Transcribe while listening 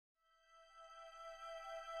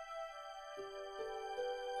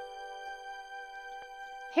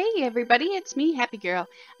Hey everybody, it's me, Happy Girl.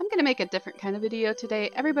 I'm gonna make a different kind of video today.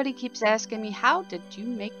 Everybody keeps asking me, how did you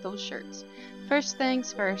make those shirts? First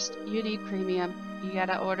things first, you need premium. You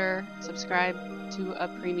gotta subscribe to a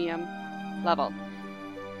premium level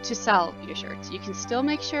to sell your shirts. You can still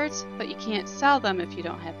make shirts, but you can't sell them if you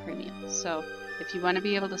don't have premium. So if you want to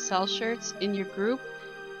be able to sell shirts in your group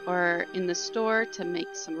or in the store to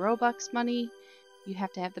make some Robux money, you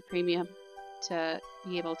have to have the premium to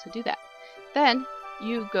be able to do that. Then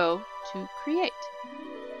you go to create.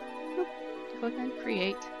 Click on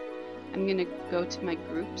create. I'm gonna go to my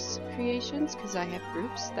groups creations because I have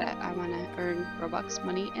groups that I want to earn Robux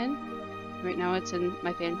money in. Right now it's in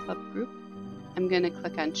my fan club group. I'm gonna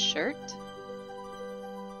click on shirt,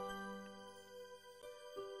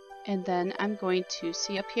 and then I'm going to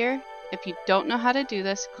see up here. If you don't know how to do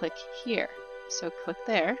this, click here. So click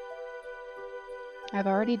there. I've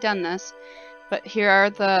already done this, but here are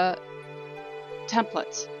the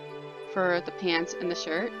templates for the pants and the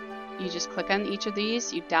shirt. You just click on each of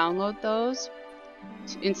these, you download those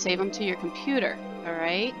and save them to your computer.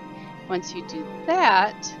 Alright, once you do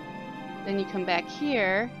that, then you come back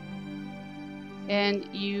here and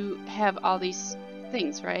you have all these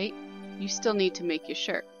things, right? You still need to make your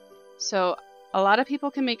shirt. So a lot of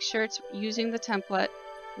people can make shirts using the template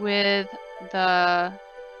with the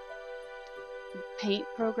paint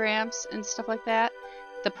programs and stuff like that.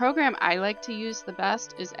 The program I like to use the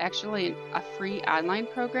best is actually a free online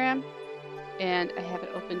program, and I have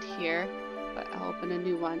it opened here, but I'll open a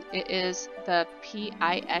new one. It is the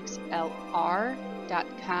pixlr.com/e/,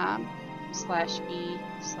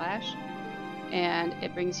 and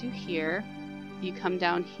it brings you here. You come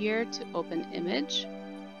down here to open image.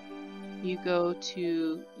 You go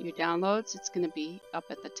to your downloads. It's going to be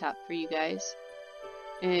up at the top for you guys,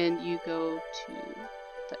 and you go to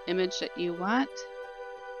the image that you want.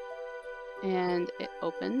 And it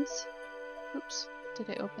opens. Oops, did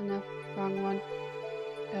I open the wrong one?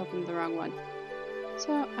 I opened the wrong one.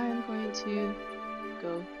 So I'm going to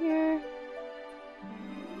go here,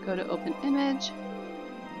 go to open image,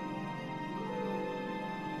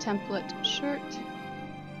 template shirt,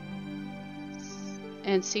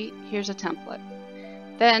 and see, here's a template.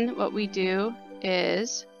 Then what we do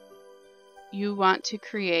is you want to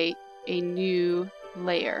create a new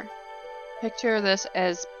layer. Picture this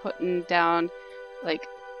as putting down like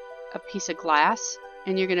a piece of glass,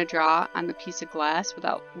 and you're going to draw on the piece of glass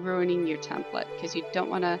without ruining your template, because you don't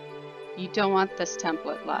want this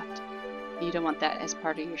template left. You don't want that as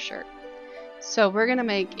part of your shirt. So we're going to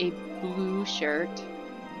make a blue shirt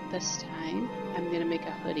this time. I'm going to make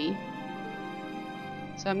a hoodie.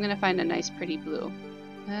 So I'm going to find a nice pretty blue.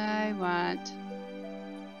 I want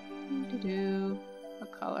a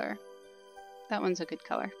color. That one's a good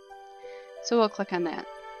color. So we'll click on that,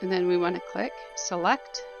 and then we want to click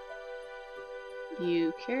select.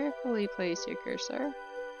 You carefully place your cursor,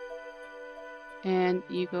 and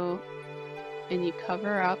you go and you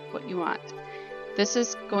cover up what you want. This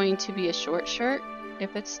is going to be a short shirt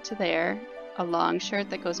if it's to there, a long shirt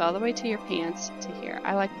that goes all the way to your pants to here.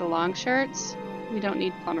 I like the long shirts. We don't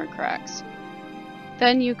need plumber cracks.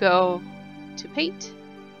 Then you go to paint.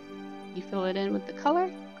 You fill it in with the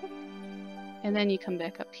color, click, and then you come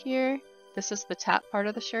back up here. This is the top part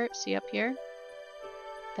of the shirt, see up here?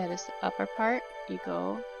 That is the upper part. You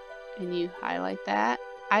go and you highlight that.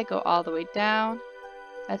 I go all the way down.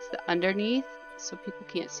 That's the underneath, so people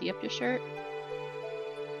can't see up your shirt.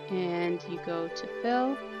 And you go to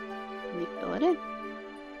fill, and you fill it in.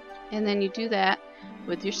 And then you do that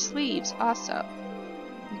with your sleeves also.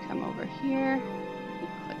 You come over here, you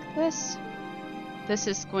click this. This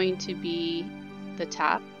is going to be the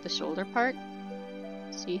top, the shoulder part.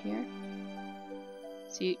 See here?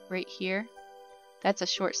 See right here? That's a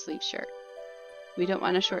short sleeve shirt. We don't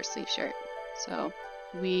want a short sleeve shirt. So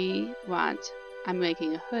I'm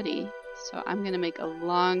making a hoodie, so I'm going to make a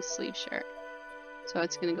long sleeve shirt. So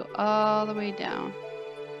it's going to go all the way down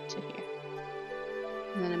to here.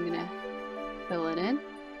 And then I'm going to fill it in.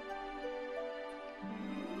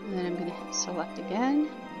 And then I'm going to hit select again.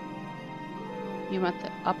 You want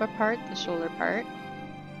the upper part, the shoulder part.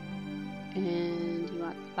 And you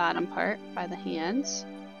want the bottom part by the hands,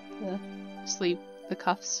 the sleeve, the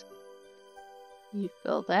cuffs. You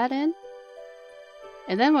fill that in.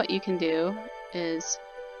 And then what you can do is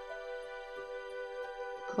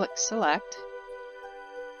click select.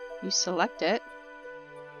 You select it.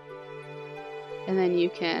 And then you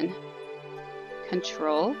can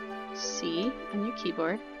Control C on your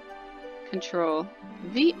keyboard, Control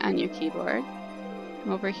V on your keyboard.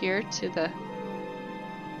 Come over here to the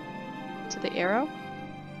arrow,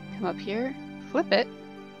 come up here, flip it,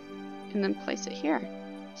 and then place it here.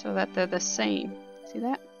 so that they're the same. See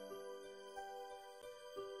that?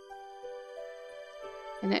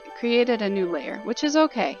 And it created a new layer, which is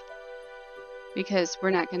okay, because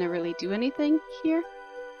we're not going to really do anything here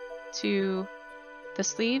to the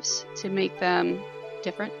sleeves to make them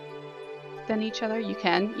different than each other. You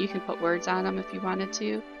can put words on them if you wanted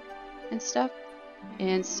to and stuff.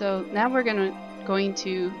 And so now we're going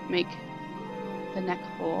to make the neck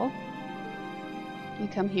hole. You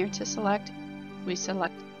come here to select, we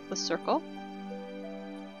select the circle.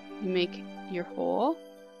 You make your hole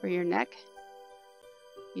for your neck.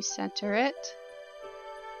 You center it,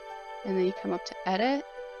 and then you come up to edit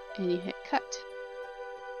and you hit cut.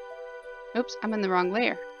 Oops, I'm in the wrong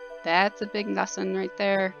layer. That's a big lesson right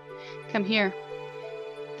there. Come here.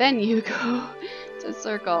 Then you go to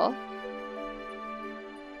circle.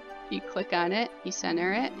 You click on it, you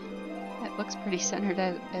center it. It looks pretty centered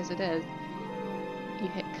as it is. You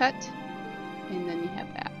hit cut, and then you have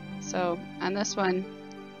that. So on this one,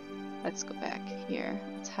 let's go back here.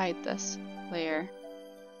 Let's hide this layer.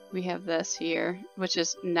 We have this here, which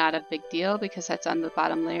is not a big deal because that's on the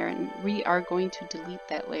bottom layer, and we are going to delete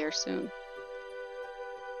that layer soon.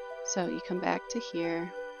 So you come back to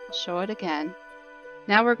here, I'll show it again.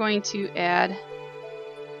 Now we're going to add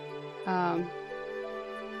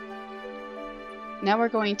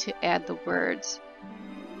the words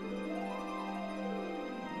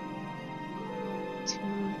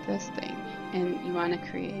to this thing, and you want to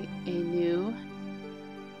create a new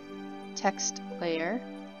text layer.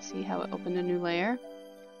 See how it opened a new layer,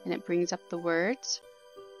 and it brings up the words.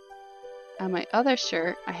 On my other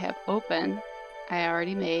shirt, I have open. I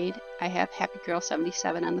already made. I have Happy Girl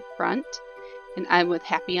 77 on the front, and I'm with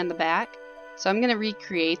Happy on the back. So I'm going to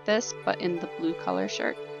recreate this, but in the blue color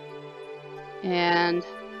shirt. And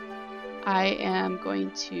I am going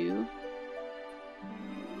to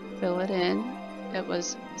fill it in. It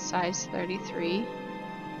was size 33.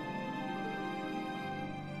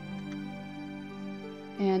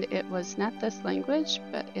 And it was not this language,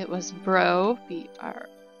 but it was bro,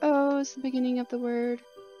 B-R-O is the beginning of the word.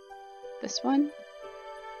 This one.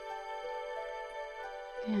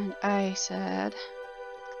 And I said,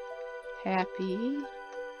 Happy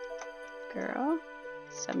Girl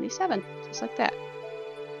 77, just like that.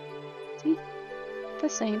 See? The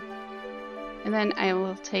same. And then I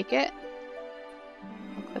will take it,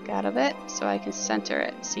 I'll click out of it so I can center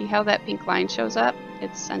it. See how that pink line shows up?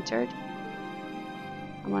 It's centered.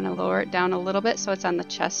 I want to lower it down a little bit so it's on the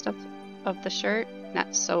chest of the shirt,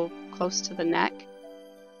 not so close to the neck.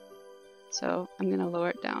 So I'm going to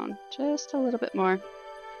lower it down just a little bit more.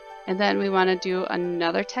 And then we want to do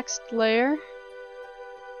another text layer,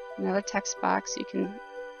 another text box. You can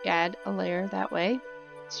add a layer that way.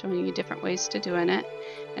 It's showing you different ways to doing it.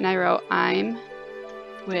 And I wrote, I'm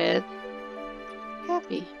with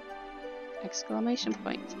Happy! Exclamation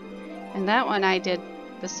point. And that one I did,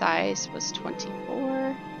 the size was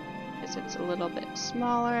 24 because it's a little bit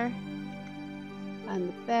smaller on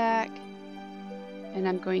the back. And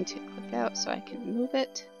I'm going to click out so I can move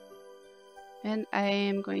it. And I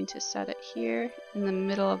am going to set it here in the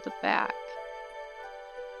middle of the back.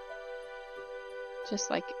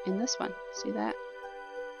 Just like in this one. See that?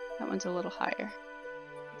 That one's a little higher.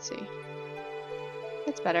 Let's see.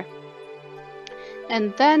 That's better.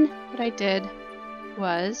 And then what I did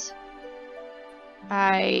was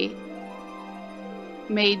I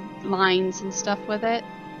made lines and stuff with it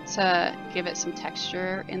to give it some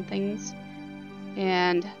texture and things.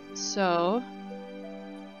 And so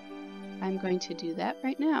I'm going to do that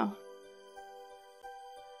right now.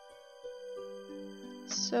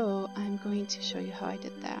 So I'm going to show you how I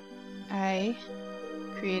did that. I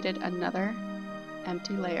created another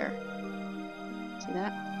empty layer. See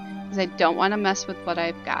that? Because I don't want to mess with what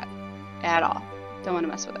I've got at all. Don't want to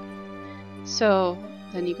mess with it. So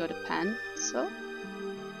then you go to pencil,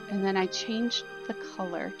 and then I changed the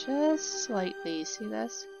color just slightly. See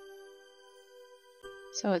this?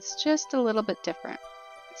 So it's just a little bit different.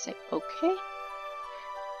 Say OK,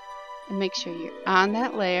 and make sure you're on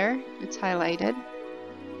that layer. It's highlighted,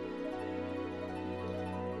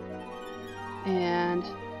 and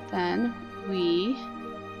then we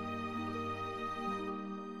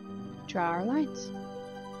draw our lines.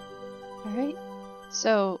 All right.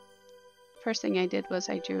 So first thing I did was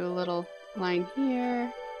I drew a little line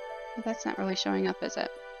here, but that's not really showing up, is it?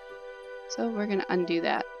 So we're going to undo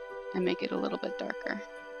that and make it a little bit darker.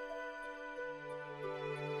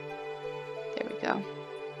 There we go.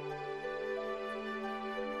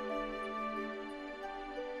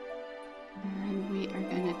 And we are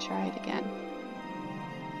going to try it again.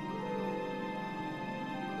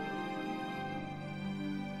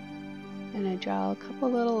 And I draw a couple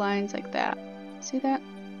little lines like that. See that?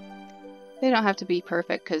 They don't have to be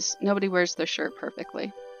perfect because nobody wears their shirt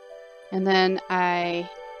perfectly. And then I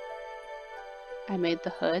made the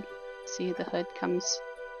hood. See, the hood comes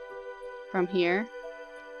from here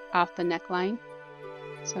off the neckline.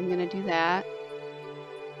 So I'm going to do that.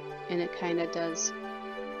 And it kind of does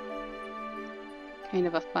kind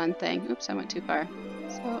of a fun thing. Oops, I went too far.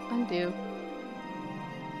 So undo.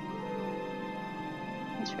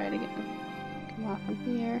 I'll try to come off from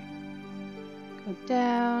here. Go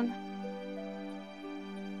down.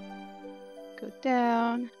 Go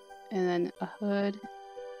down. And then a hood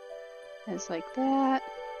as like that.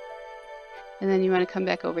 And then you want to come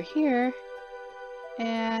back over here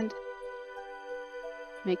and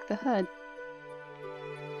make the hood.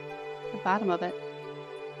 The bottom of it.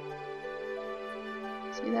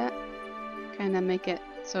 See that? Kind of make it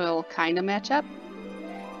so it'll kind of match up.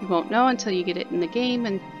 You won't know until you get it in the game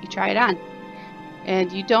and you try it on.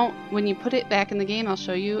 And you don't, when you put it back in the game, I'll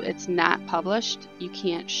show you, it's not published. You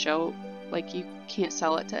can't show, like you can't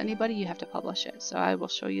sell it to anybody, you have to publish it. So I will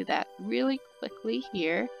show you that really quickly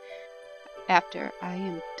here after I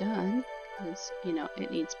am done, because, you know,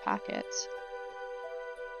 it needs pockets.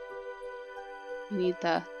 You need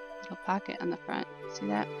the little pocket on the front. See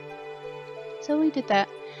that? So we did that.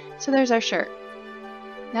 So there's our shirt.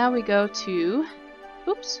 Now we go to,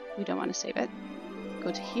 oops, we don't want to save it.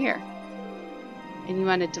 Go to here. And you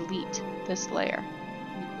want to delete this layer.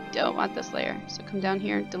 You don't want this layer. So come down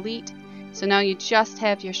here and delete. So now you just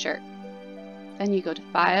have your shirt. Then you go to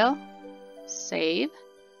File, Save.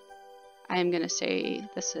 I'm going to say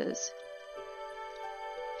this is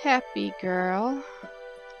Happy Girl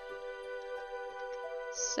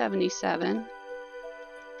 77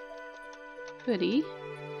 hoodie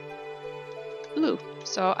blue.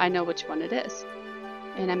 So I know which one it is.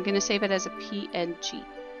 And I'm going to save it as a PNG.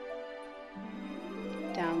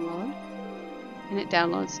 Download. And it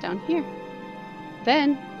downloads down here.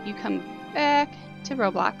 Then you come back to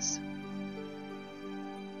Roblox.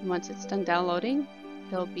 And once it's done downloading,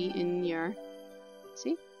 it'll be in your,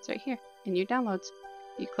 see, it's right here, in your downloads.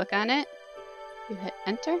 You click on it, you hit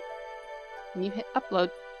enter, and you hit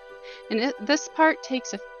upload. And this part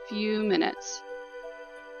takes a few minutes.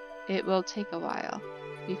 It will take a while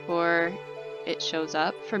before it shows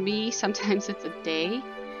up. For me, sometimes it's a day,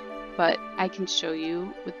 but I can show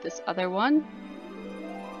you with this other one.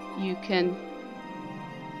 You can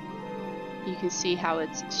see how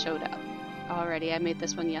it's showed up already. I made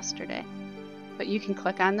this one yesterday. But you can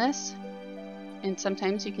click on this, and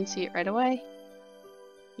sometimes you can see it right away.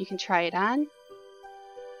 You can try it on.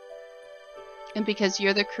 And because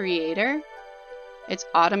you're the creator, it's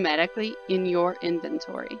automatically in your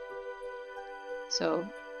inventory. So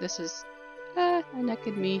this is a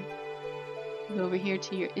naked me. Go over here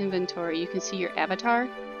to your inventory. You can see your avatar,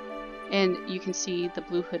 and you can see the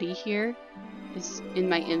blue hoodie here is in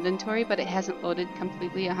my inventory, but it hasn't loaded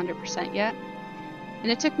completely 100% yet. And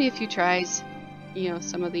it took me a few tries. You know,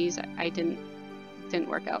 some of these I didn't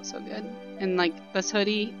work out so good. And like this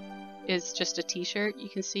hoodie is just a t-shirt, you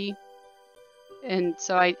can see. And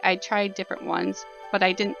so I tried different ones, but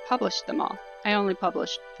I didn't publish them all. I only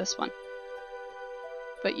published this one.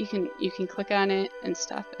 But you can click on it and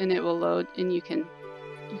stuff, and it will load, and you can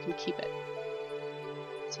keep it.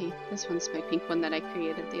 See, this one's my pink one that I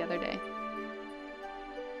created the other day.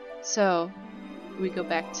 So we go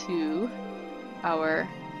back to our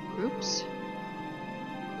groups,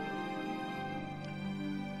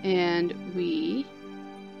 and we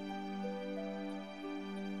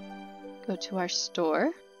go to our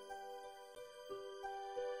store.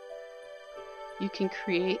 You can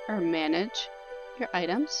create or manage your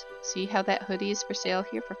items. See how that hoodie is for sale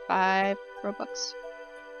here for 5 Robux.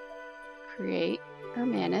 Create or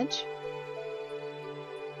manage.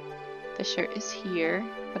 The shirt is here,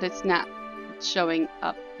 but it's not showing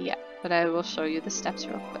up yet. But I will show you the steps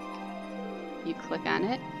real quick. You click on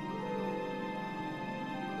it.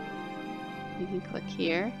 You can click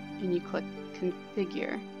here, and you click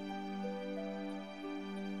configure.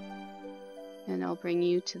 And it'll bring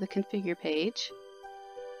you to the configure page.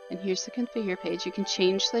 And here's the configure page. You can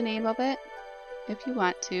change the name of it if you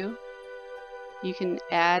want to. You can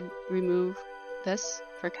add, remove this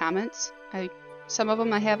for comments. Some of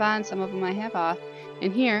them I have on, some of them I have off.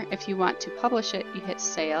 And here, if you want to publish it, you hit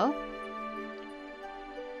sale.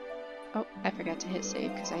 Oh, I forgot to hit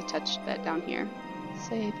save because I touched that down here.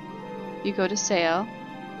 Save. You go to sale.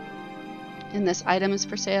 And this item is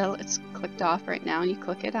for sale. It's clicked off right now. You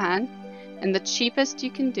click it on. And the cheapest you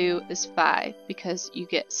can do is 5 because you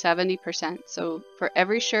get 70%. So for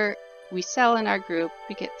every shirt we sell in our group,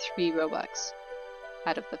 we get 3 Robux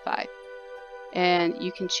out of the 5. and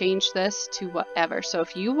you can change this to whatever. So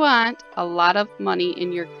if you want a lot of money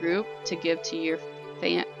in your group to give to your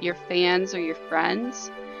fans or your friends,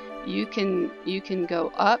 you can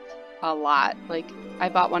go up a lot. Like I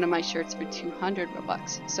bought one of my shirts for 200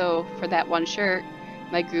 Robux. So for that one shirt,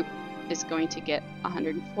 my group is going to get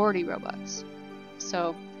 140 Robux.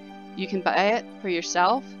 So you can buy it for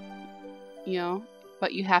yourself, you know,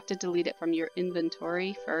 but you have to delete it from your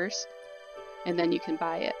inventory first, and then you can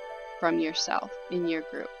buy it from yourself in your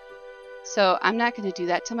group. So I'm not going to do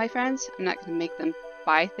that to my friends. I'm not going to make them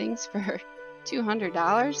buy things for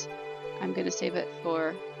 $200. I'm going to save it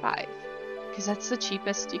for $5 because that's the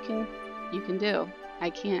cheapest you can do. I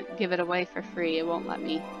can't give it away for free. It won't let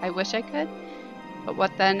me. I wish I could, but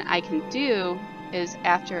what then I can do is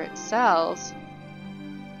after it sells,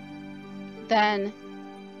 then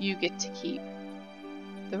you get to keep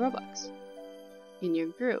the Robux in your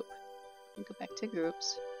group. And go back to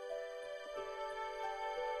groups.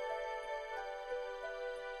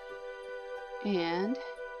 And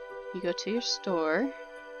you go to your store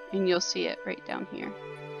and you'll see it right down here.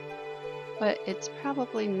 But it's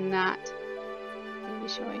probably not going to be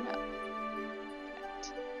showing up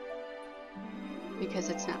yet because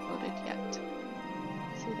it's not loaded yet.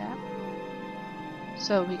 See that?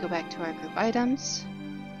 So we go back to our group items.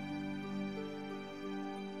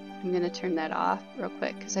 I'm going to turn that off real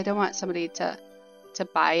quick because I don't want somebody to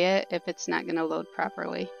buy it if it's not going to load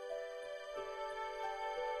properly.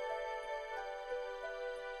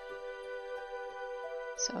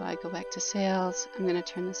 So I go back to sales. I'm going to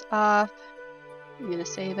turn this off. I'm going to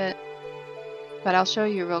save it. But I'll show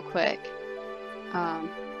you real quick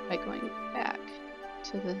by going back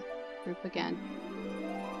to the group again.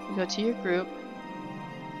 You go to your group.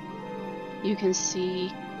 You can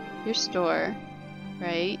see your store,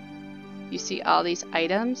 right? You see all these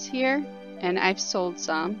items here, and I've sold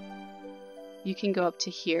some. You can go up to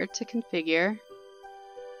here to configure.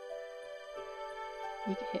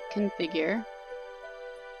 You can hit configure.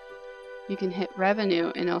 You can hit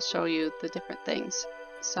revenue and it'll show you the different things.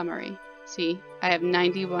 Summary. See, I have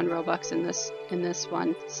 91 Robux in this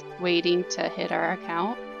one waiting to hit our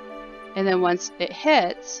account. And then once it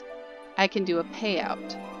hits, I can do a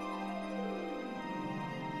payout.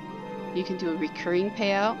 You can do a recurring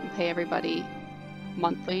payout and pay everybody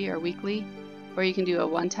monthly or weekly, or you can do a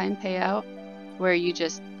one-time payout where you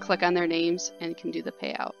just click on their names and can do the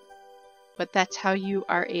payout. But that's how you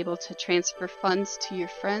are able to transfer funds to your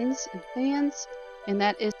friends and fans. And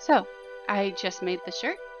that is so. I just made the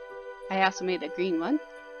shirt. I also made a green one.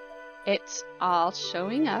 It's all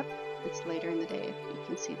showing up. It's later in the day if you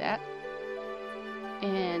can see that.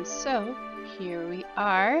 And so here we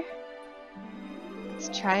are.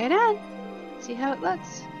 Let's try it on. See how it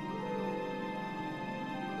looks.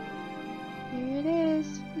 Here it is.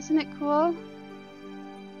 Isn't it cool?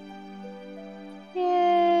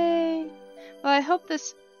 Yay! Well, I hope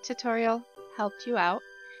this tutorial helped you out.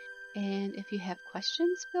 And if you have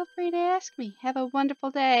questions, feel free to ask me. Have a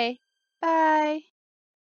wonderful day. Bye!